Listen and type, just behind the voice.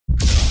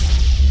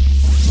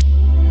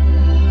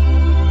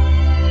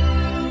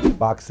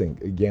Boxing,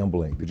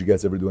 gambling. Did you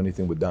guys ever do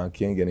anything with Don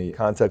King? Any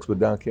contacts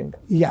with Don King?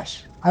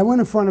 Yes. I went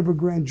in front of a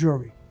grand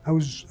jury. I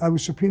was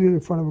subpoenaed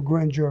in front of a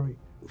grand jury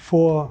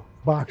for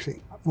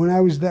boxing. When I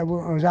was there,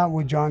 I was out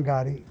with John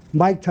Gotti.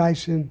 Mike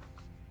Tyson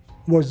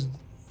was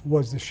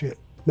the shit.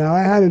 Now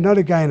I had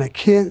another guy, and I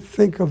can't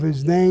think of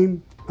his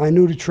name. I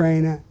knew the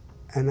trainer,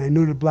 and I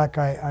knew the black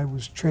guy. I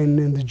was training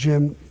in the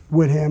gym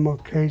with him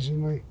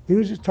occasionally. He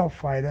was a tough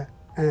fighter,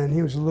 and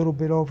he was a little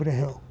bit over the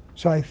hill.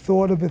 So I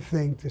thought of a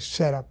thing to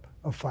set up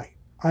a fight.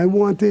 I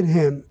wanted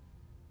him,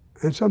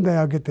 and someday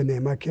I'll get the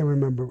name, I can't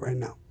remember right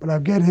now, but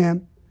I'll get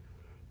him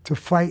to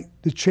fight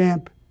the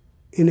champ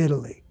in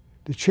Italy.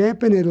 The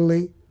champ in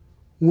Italy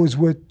was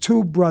with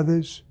two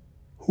brothers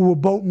who were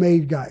both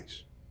made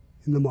guys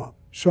in the mob.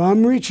 So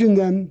I'm reaching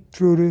them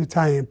through the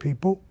Italian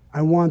people.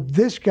 I want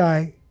this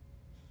guy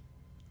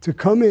to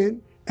come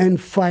in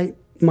and fight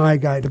my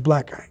guy, the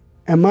black guy.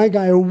 And my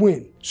guy will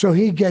win, so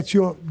he gets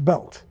your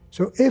belt.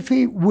 So if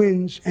he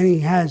wins and he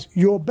has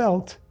your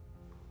belt,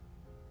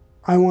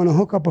 I want to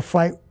hook up a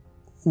fight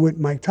with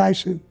Mike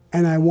Tyson,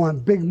 and I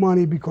want big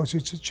money because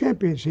it's a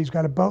championship. He's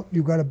got a belt,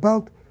 you got a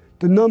belt.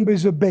 The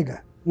numbers are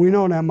bigger. We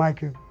know that Mike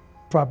could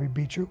probably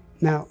beat you.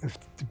 Now, if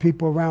the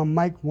people around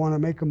Mike want to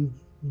make him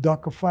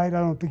duck a fight, I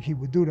don't think he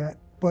would do that.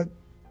 But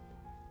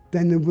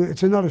then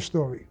it's another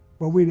story.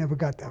 But we never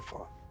got that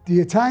far.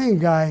 The Italian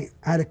guy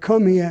had to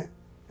come here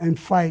and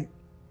fight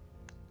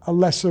a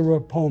lesser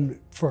opponent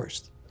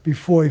first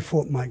before he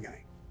fought my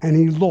guy. And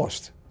he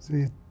lost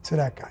to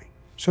that guy.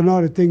 So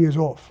now the thing is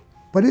off.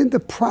 But in the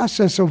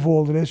process of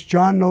all of this,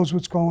 John knows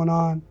what's going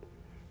on.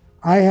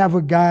 I have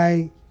a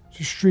guy, it's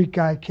a street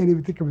guy, I can't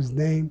even think of his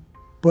name,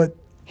 but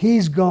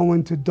he's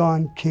going to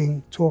Don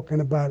King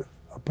talking about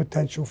a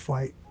potential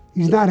fight.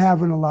 He's not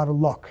having a lot of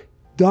luck.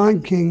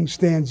 Don King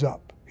stands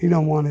up. He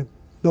don't want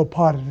no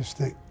part of this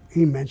thing.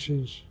 He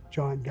mentions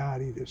John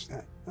Gotti, this,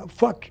 that.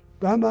 Fuck,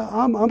 I'm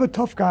a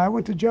tough guy. I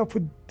went to jail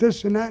for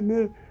this and that and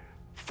that.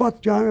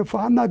 Fuck John,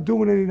 I'm not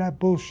doing any of that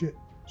bullshit.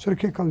 So the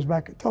kid comes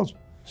back and tells me.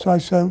 So I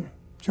said,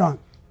 John,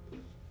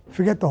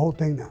 forget the whole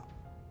thing now.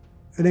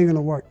 It ain't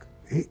gonna work.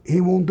 He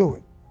won't do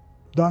it.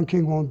 Don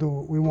King won't do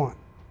what we want.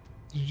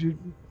 Did you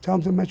tell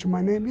him to mention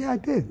my name? Yeah, I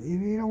did.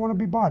 He don't want to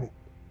be bodied.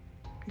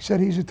 He said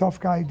he's a tough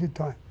guy, he did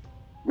time.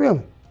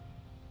 Really?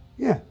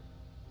 Yeah.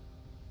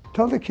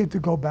 Tell the kid to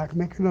go back,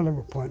 make another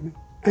appointment,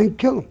 and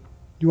kill him.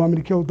 You want me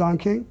to kill Don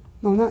King?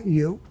 No, not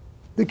you.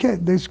 The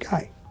kid, this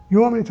guy.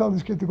 You want me to tell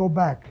this kid to go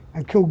back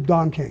and kill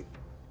Don King?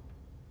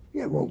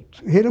 Yeah, well,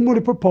 hit him with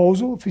a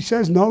proposal. If he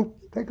says no,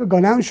 take a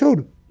gun out and shoot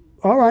him.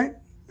 All right,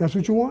 that's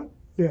what you want?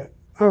 Yeah,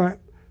 all right.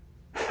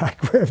 I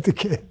grabbed the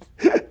kid.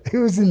 He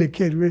was in the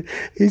kid.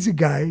 He's a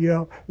guy, you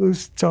know, it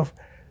was tough.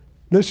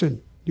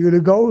 Listen, you're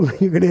gonna go,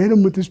 you're gonna hit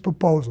him with this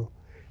proposal.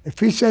 If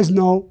he says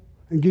no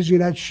and gives you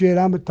that shit,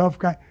 I'm a tough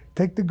guy,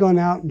 take the gun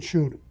out and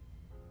shoot him.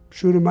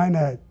 Shoot him right in the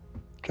head.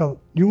 Kill him.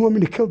 You want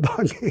me to kill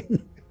Don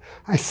King?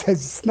 I said,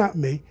 it's not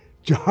me.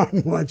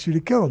 John wants you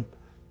to kill him.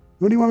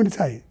 What do you want me to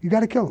tell you? You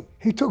got to kill him.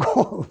 He took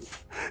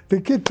off. The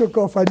kid took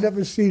off. I'd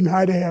never seen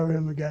hide or hair of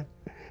him again.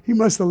 He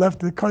must have left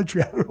the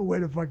country. I don't know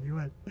where the fuck he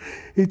went.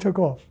 He took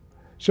off.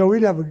 So we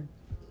never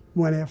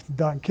went after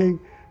Don King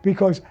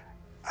because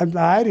I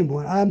didn't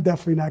want. I'm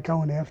definitely not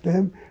going after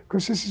him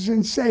because this is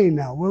insane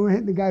now. We're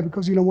hitting the guy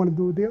because he don't want to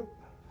do a deal.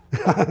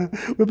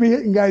 We'll be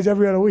hitting guys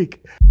every other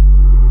week.